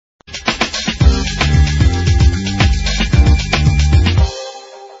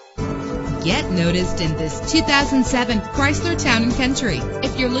Get noticed in this 2007 Chrysler Town & Country.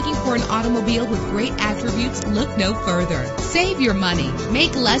 If you're looking for an automobile with great attributes, look no further. Save your money.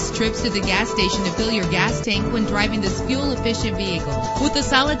 Make less trips to the gas station to fill your gas tank when driving this fuel-efficient vehicle. With a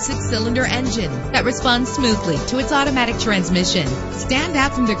solid 6-cylinder engine that responds smoothly to its automatic transmission. Stand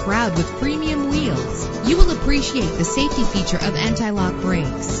out from the crowd with premium wheels. You will appreciate the safety feature of anti-lock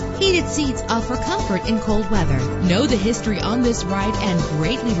brakes. Heated seats offer comfort in cold weather. Know the history on this ride and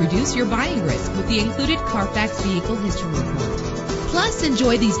greatly reduce your buying risk with the included Carfax Vehicle History Report. Plus,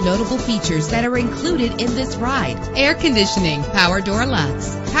 enjoy these notable features that are included in this ride: air conditioning, power door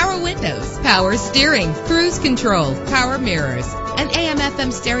locks, power windows, power steering, cruise control, power mirrors, an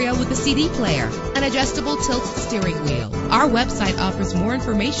AM/FM stereo with a CD player, an adjustable tilt steering wheel. Our website offers more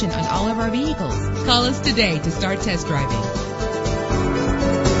information on all of our vehicles. Call us today to start test driving.